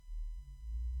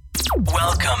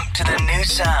Welcome to the new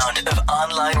sound of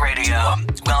online radio.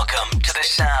 Welcome to the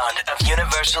sound of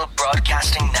Universal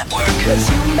Broadcasting Network. 'Cause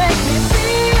you make me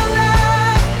feel